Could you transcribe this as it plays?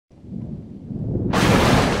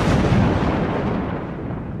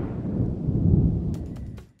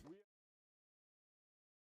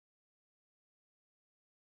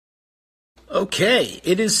Okay,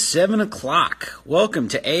 it is 7 o'clock. Welcome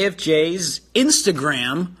to AFJ's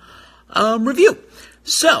Instagram review.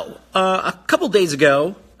 So, a couple days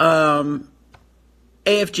ago, AFJ's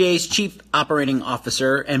Chief Operating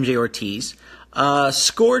Officer, MJ Ortiz,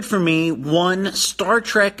 scored for me one Star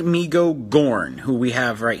Trek Mego Gorn, who we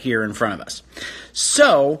have right here in front of us.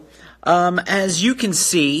 So, as you can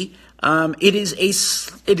see, it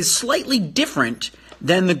is slightly different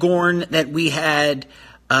than the Gorn that we had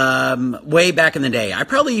way back in the day. I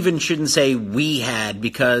probably even shouldn't say we had,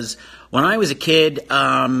 because when I was a kid,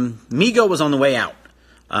 Mego was on the way out.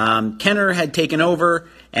 Kenner had taken over,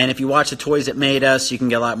 and if you watch the Toys That Made Us, you can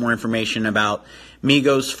get a lot more information about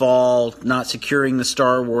Mego's fall, not securing the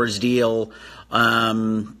Star Wars deal.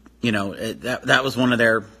 That was one of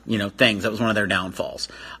their, things. That was one of their downfalls.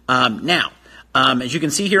 Now, as you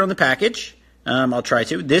can see here on the package, I'll try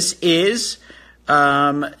to. This is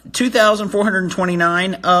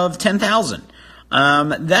 2,429 of 10,000.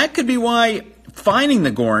 That could be why finding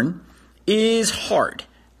the Gorn is hard.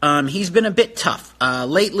 He's been a bit tough.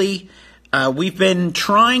 Lately, we've been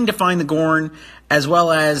trying to find the Gorn as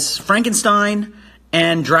well as Frankenstein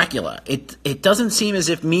and Dracula. It doesn't seem as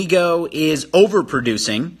if Mego is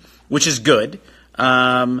overproducing, which is good.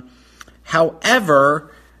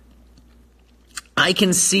 However, I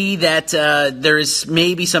can see that there is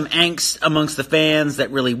maybe some angst amongst the fans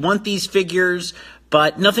that really want these figures,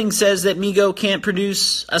 but nothing says that Mego can't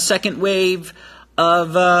produce a second wave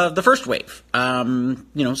of the first wave.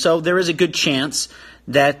 So there is a good chance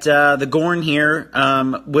that the Gorn here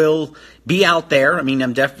will be out there. I mean,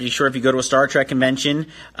 I'm definitely sure if you go to a Star Trek convention,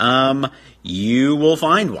 you will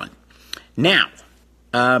find one. Now,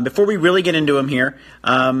 before we really get into him here,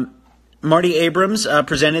 Marty Abrams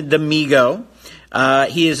presented the Mego.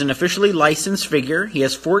 He is an officially licensed figure. He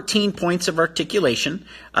has 14 points of articulation.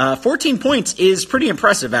 14 points is pretty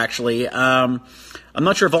impressive, actually. I'm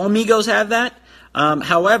not sure if all Megos have that.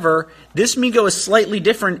 However, this Mego is slightly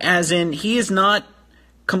different, as in he is not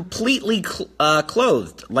completely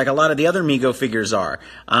clothed like a lot of the other Mego figures are,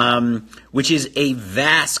 which is a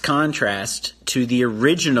vast contrast to the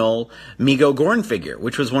original Mego Gorn figure,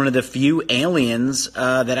 which was one of the few aliens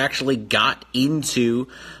that actually got into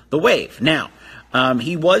the wave. Now,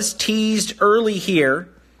 he was teased early here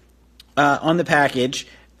on the package.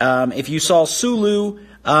 If you saw Sulu,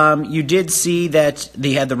 you did see that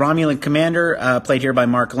they had the Romulan commander, played here by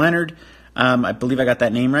Mark Leonard. I believe I got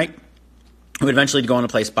that name right. Who would eventually go on to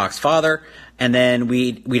play Spock's father, and then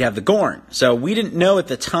we'd have the Gorn. So we didn't know at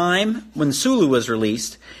the time when Sulu was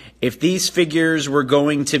released if these figures were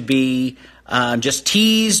going to be just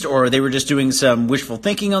teased or they were just doing some wishful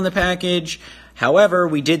thinking on the package. However,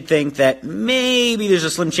 we did think that maybe there's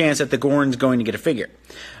a slim chance that the Gorn's going to get a figure.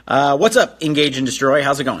 What's up, Engage and Destroy?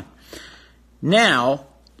 How's it going? Now,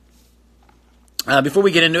 before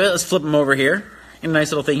we get into it, let's flip them over here. A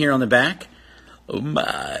nice little thing here on the back. Oh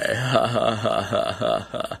my.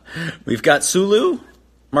 We've got Sulu.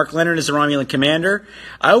 Mark Leonard is the Romulan commander.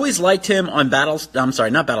 I always liked him on not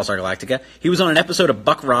Battlestar Galactica. He was on an episode of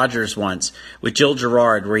Buck Rogers once with Jill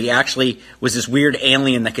Gerard, where he actually was this weird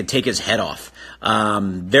alien that could take his head off.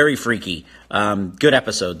 Very freaky. Good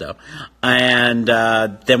episode, though. And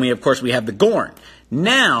then we have the Gorn.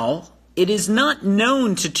 Now, it is not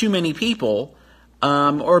known to too many people,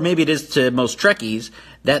 or maybe it is to most Trekkies,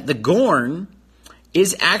 that the Gorn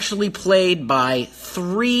is actually played by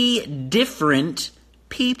 3 different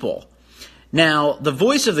people. Now, the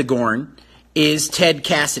voice of the Gorn is Ted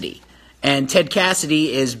Cassidy, and Ted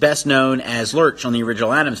Cassidy is best known as Lurch on the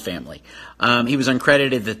original Addams Family. He was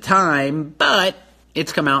uncredited at the time, but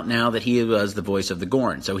it's come out now that he was the voice of the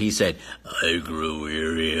Gorn. So he said, "I grew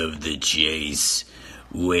weary of the chase.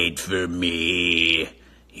 Wait for me,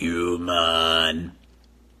 human."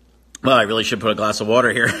 Well, I really should put a glass of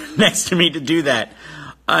water here next to me to do that.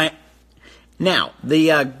 Now,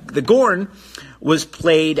 the Gorn was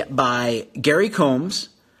played by Gary Combs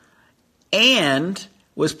and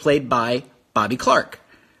was played by Bobby Clark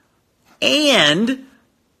and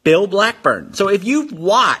Bill Blackburn. So if you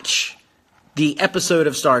watch the episode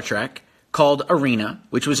of Star Trek called Arena,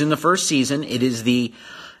 which was in the first season, it is the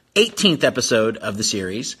 18th episode of the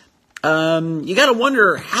series. You got to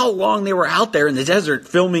wonder how long they were out there in the desert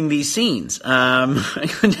filming these scenes. I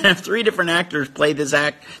could have 3 different actors play this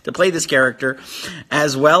character,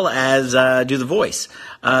 as well as do the voice.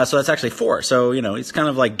 So that's actually 4. So it's kind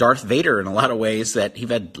of like Darth Vader in a lot of ways, that he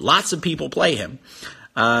had lots of people play him,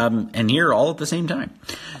 and here all at the same time.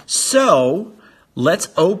 So let's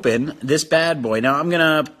open this bad boy. Now I'm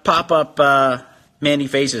gonna pop up Mandy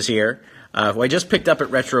Faces here. Who I just picked up at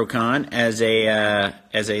RetroCon as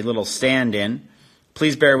a little stand-in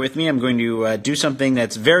please bear with me. I'm going to do something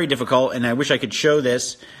that's very difficult, and I wish I could show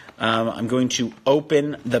this. I'm going to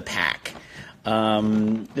open the pack.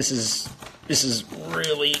 This is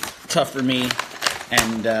really tough for me,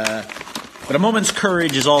 and but a moment's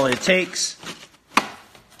courage is all it takes.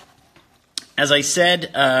 As I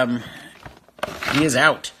said, he is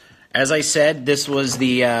out. As I said, this was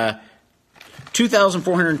the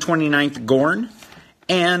 2,429th Gorn,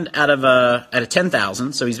 and out of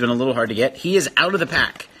 10,000, so he's been a little hard to get. He is out of the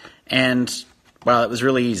pack, and wow, it was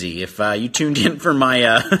really easy. If you tuned in for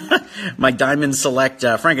my my Diamond Select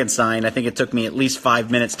Frankenstein, I think it took me at least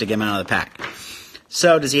 5 minutes to get him out of the pack.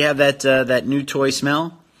 So, does he have that new toy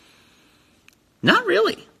smell? Not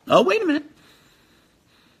really. Oh, wait a minute.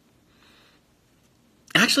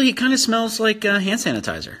 Actually, he kind of smells like hand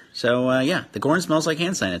sanitizer. So, yeah, the Gorn smells like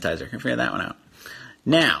hand sanitizer. I figured that one out.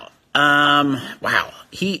 Now, wow,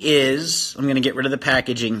 he is... I'm going to get rid of the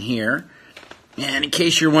packaging here. And in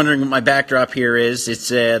case you're wondering what my backdrop here is, it's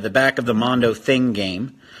the back of the Mondo Thing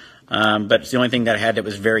game. But it's the only thing that I had that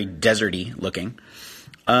was very deserty looking.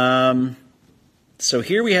 So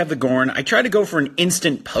here we have the Gorn. I try to go for an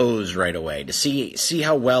instant pose right away to see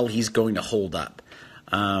how well he's going to hold up.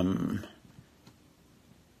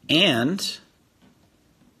 And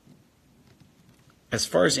as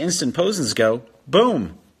far as instant poses go,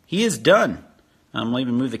 boom, he is done. I'll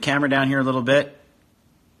even move the camera down here a little bit.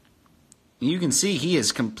 You can see he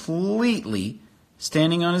is completely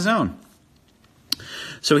standing on his own.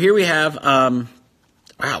 So here we have, wow,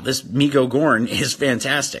 this Mego Gorn is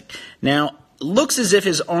fantastic. Now, looks as if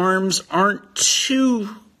his arms aren't too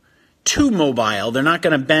mobile. They're not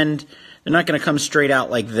going to bend. They're not going to come straight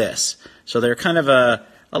out like this. So they're kind of a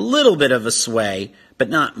little bit of a sway, but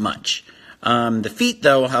not much. The feet,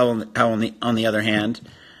 though, how on the other hand,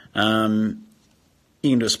 you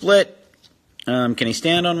can do a split. Can he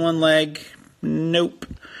stand on one leg? Nope.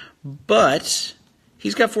 But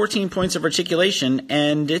he's got 14 points of articulation,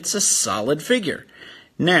 and it's a solid figure.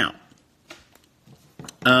 Now,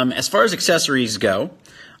 as far as accessories go,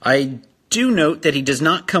 I do note that he does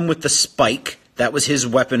not come with the spike. That was his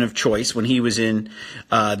weapon of choice when he was in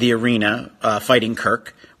the arena fighting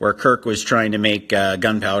Kirk, where Kirk was trying to make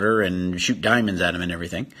gunpowder and shoot diamonds at him and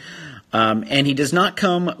everything. And he does not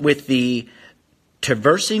come with the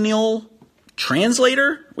Traversignal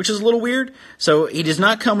translator, which is a little weird. So he does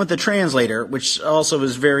not come with the translator, which also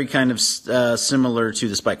is very kind of similar to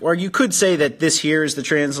the spike. Or you could say that this here is the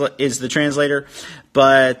translator,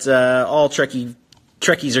 but all Trekkies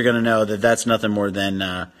are going to know that that's nothing more than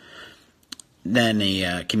a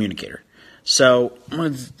communicator. So I'm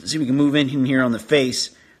going to see if we can move in here on the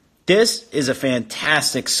face. This is a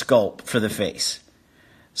fantastic sculpt for the face.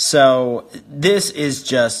 So this is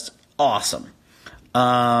just awesome.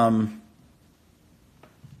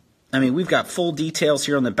 I mean, we've got full details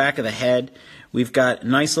here on the back of the head. We've got a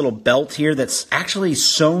nice little belt here that's actually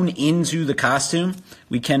sewn into the costume.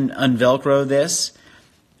 We can unvelcro this.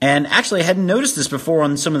 And actually, I hadn't noticed this before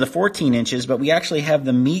on some of the 14 inches, but we actually have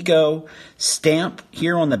the Mego stamp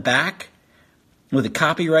here on the back with a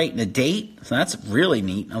copyright and a date. So that's really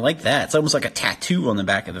neat. I like that. It's almost like a tattoo on the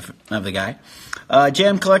back of the guy.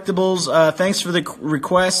 Jam Collectibles, thanks for the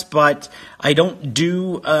request, but I don't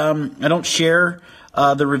share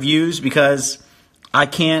the reviews because I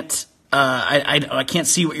can't I can't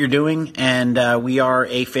see what you're doing, and we are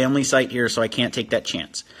a family site here, so I can't take that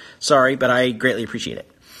chance. Sorry, but I greatly appreciate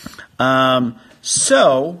it.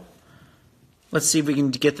 So let's see if we can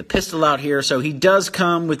get the pistol out here. So he does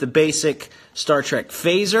come with the basic Star Trek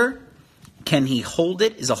phaser. Can he hold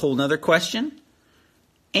it is a whole nother question.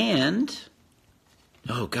 And,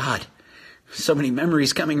 oh God, so many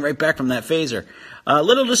memories coming right back from that phaser. A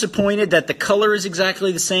little disappointed that the color is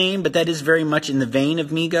exactly the same, but that is very much in the vein of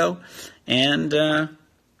Mego. And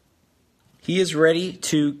he is ready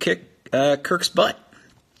to kick Kirk's butt.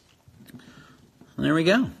 There we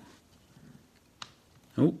go.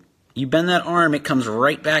 Oh, you bend that arm, it comes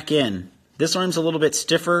right back in. This arm's a little bit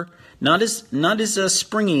stiffer, not as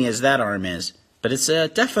springy as that arm is, but it's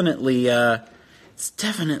definitely a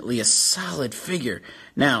solid figure.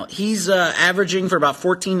 Now, he's averaging for about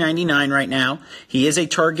 $14.99 right now. He is a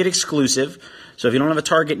Target exclusive, so if you don't have a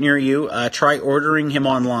Target near you, try ordering him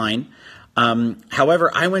online.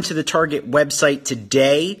 However, I went to the Target website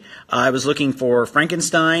today. I was looking for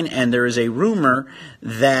Frankenstein, and there is a rumor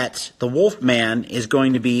that the Wolfman is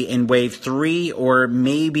going to be in Wave 3, or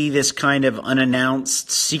maybe this kind of unannounced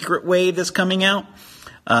secret wave that's coming out.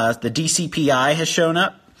 The DCPI has shown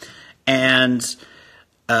up, and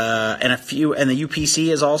and the UPC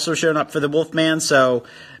has also shown up for the Wolfman. So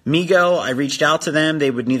Mego, I reached out to them.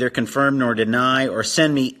 They would neither confirm nor deny or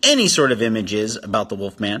send me any sort of images about the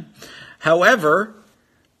Wolfman. However,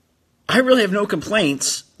 I really have no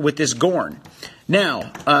complaints with this Gorn.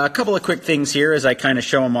 Now, a couple of quick things here as I kind of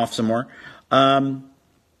show them off some more.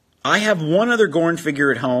 I have one other Gorn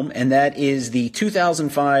figure at home, and that is the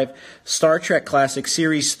 2005 Star Trek Classic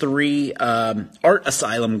Series 3 Art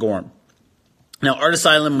Asylum Gorn. Now, Art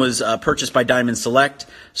Asylum was purchased by Diamond Select,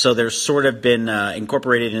 so they're sort of been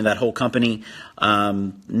incorporated into that whole company.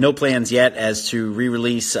 No plans yet as to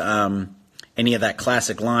re-release any of that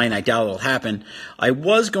classic line. I doubt it'll happen. I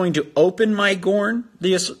was going to open my Gorn,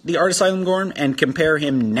 the Art Asylum Gorn, and compare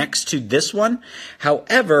him next to this one.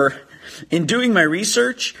 However, in doing my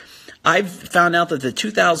research, I've found out that the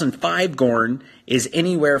 2005 Gorn is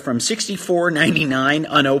anywhere from $64.99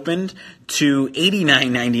 unopened to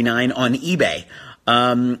 $89.99 on eBay.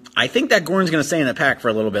 I think that Gorn's going to stay in the pack for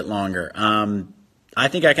a little bit longer. I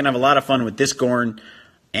think I can have a lot of fun with this Gorn.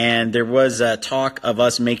 And there was talk of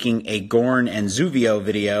us making a Gorn and Zuvio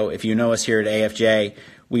video. If you know us here at AFJ,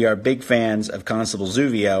 we are big fans of Constable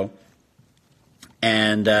Zuvio.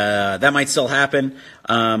 And that might still happen.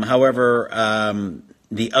 However,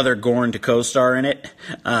 the other Gorn to co-star in it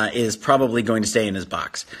is probably going to stay in his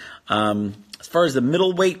box. As far as the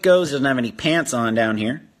middleweight goes, he doesn't have any pants on down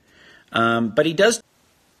here. But he does...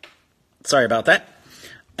 Sorry about that.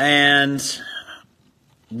 And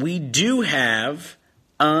we do have...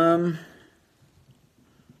 I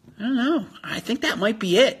don't know. I think that might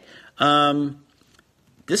be it.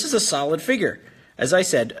 This is a solid figure. As I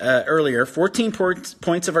said earlier, 14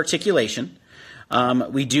 points of articulation.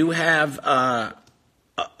 We do have a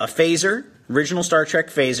phaser, original Star Trek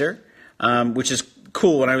phaser, which is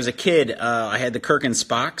cool. When I was a kid, I had the Kirk and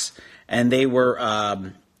Spocks, and they were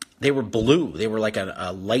blue. They were like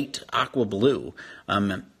a light aqua blue.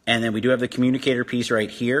 And then we do have the communicator piece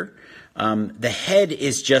right here. The head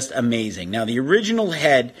is just amazing. Now, the original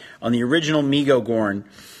head on the original Mego Gorn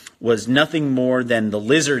was nothing more than the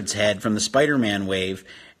lizard's head from the Spider-Man wave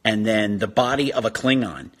and then the body of a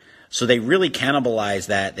Klingon. So they really cannibalized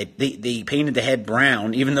that. They painted the head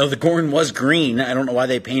brown, even though the Gorn was green. I don't know why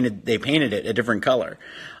they painted it a different color.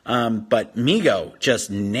 But Mego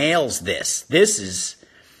just nails this. This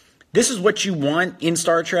is what you want in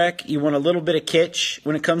Star Trek. You want a little bit of kitsch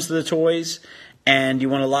when it comes to the toys, and you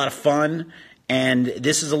want a lot of fun. And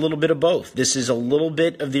this is a little bit of both. This is a little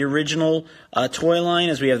bit of the original toy line,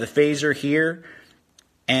 as we have the phaser here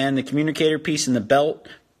and the communicator piece in the belt.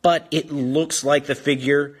 But it looks like the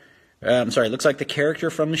figure, it looks like the character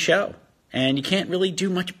from the show. And you can't really do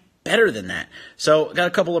much better than that. So, got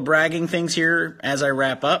a couple of bragging things here as I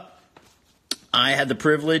wrap up. I had the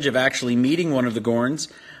privilege of actually meeting one of the Gorns,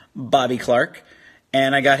 Bobby Clark,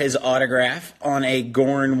 and I got his autograph on a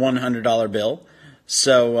Gorn $100 bill.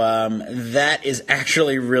 So that is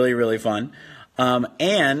actually really, really fun.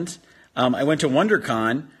 And I went to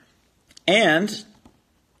WonderCon, and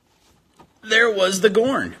there was the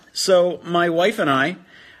Gorn. So my wife and I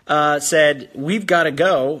said, we've got to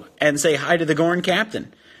go and say hi to the Gorn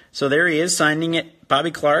captain. So there he is, signing it,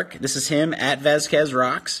 Bobby Clark. This is him at Vasquez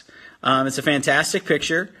Rocks. It's a fantastic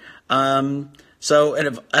picture. So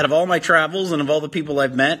out of all my travels and of all the people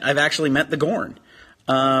I've met, I've actually met the Gorn.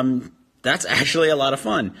 That's actually a lot of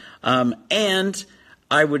fun. And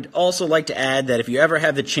I would also like to add that if you ever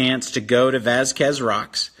have the chance to go to Vasquez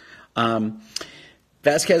Rocks,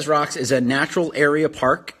 Vasquez Rocks is a natural area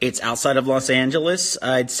park. It's outside of Los Angeles.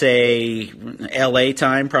 I'd say LA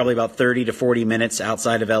time, probably about 30 to 40 minutes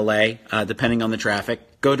outside of LA, depending on the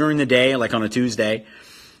traffic. Go during the day, like on a Tuesday.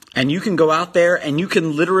 And you can go out there and you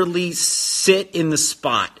can literally sit in the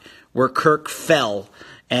spot where Kirk fell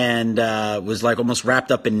and was like almost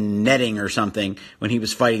wrapped up in netting or something when he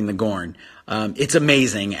was fighting the Gorn. It's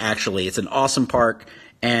amazing, actually. It's an awesome park.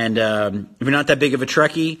 And if you're not that big of a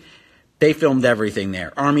Trekkie, they filmed everything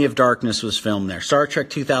there. Army of Darkness was filmed there. Star Trek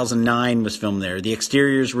 2009 was filmed there. The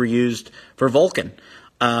exteriors were used for Vulcan,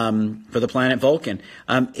 for the planet Vulcan.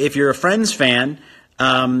 If you're a Friends fan,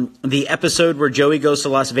 the episode where Joey goes to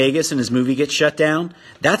Las Vegas and his movie gets shut down,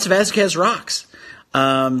 that's Vasquez Rocks.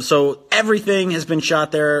 So everything has been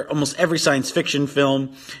shot there. Almost every science fiction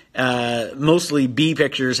film, mostly B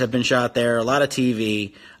pictures have been shot there. A lot of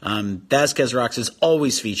TV. Vasquez Rocks is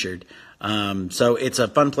always featured. So it's a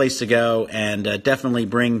fun place to go, and definitely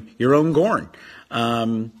bring your own Gorn.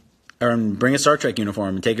 Or bring a Star Trek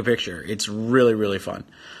uniform and take a picture. It's really, really fun.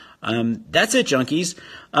 That's it, junkies.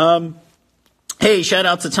 Hey, shout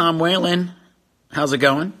out to Tom Whalen. How's it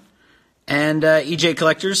going? And EJ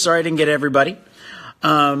Collectors. Sorry I didn't get everybody.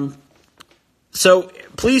 So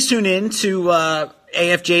please tune in to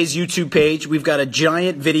AFJ's YouTube page. We've got a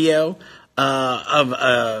giant video of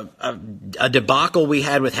a debacle we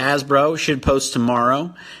had with Hasbro. Should post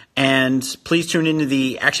tomorrow. And please tune into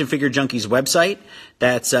the Action Figure Junkies website.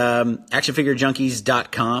 That's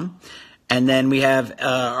actionfigurejunkies.com. And then we have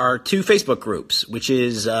our 2 Facebook groups, which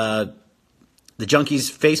is the Junkies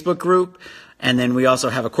Facebook group. And then we also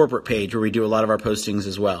have a corporate page where we do a lot of our postings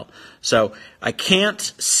as well. So I can't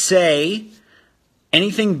say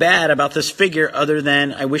anything bad about this figure other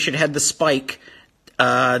than I wish it had the spike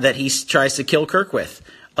that he tries to kill Kirk with.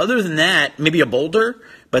 Other than that, maybe a boulder,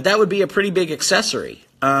 but that would be a pretty big accessory.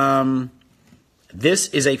 This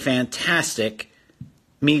is a fantastic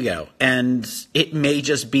Mego, and it may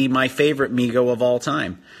just be my favorite Mego of all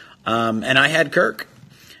time. And I had Kirk,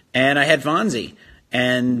 and I had Fonzie,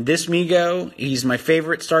 and this Mego, he's my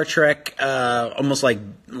favorite Star Trek, almost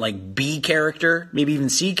like B character, maybe even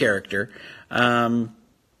C character. And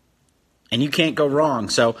you can't go wrong.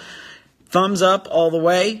 So, thumbs up all the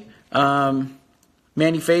way.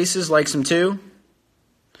 Manny Faces likes him too.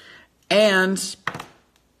 And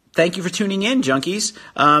thank you for tuning in, Junkies. This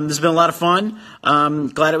has been a lot of fun.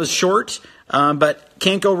 Glad it was short, but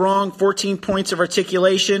can't go wrong. 14 points of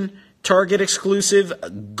articulation. Target exclusive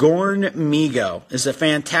Gorn Mego. This is a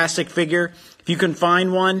fantastic figure. If you can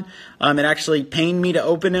find one, it actually pained me to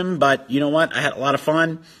open him, but you know what? I had a lot of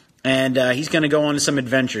fun. And he's going to go on to some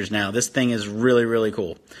adventures now. This thing is really, really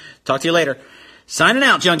cool. Talk to you later. Signing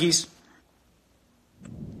out, Junkies.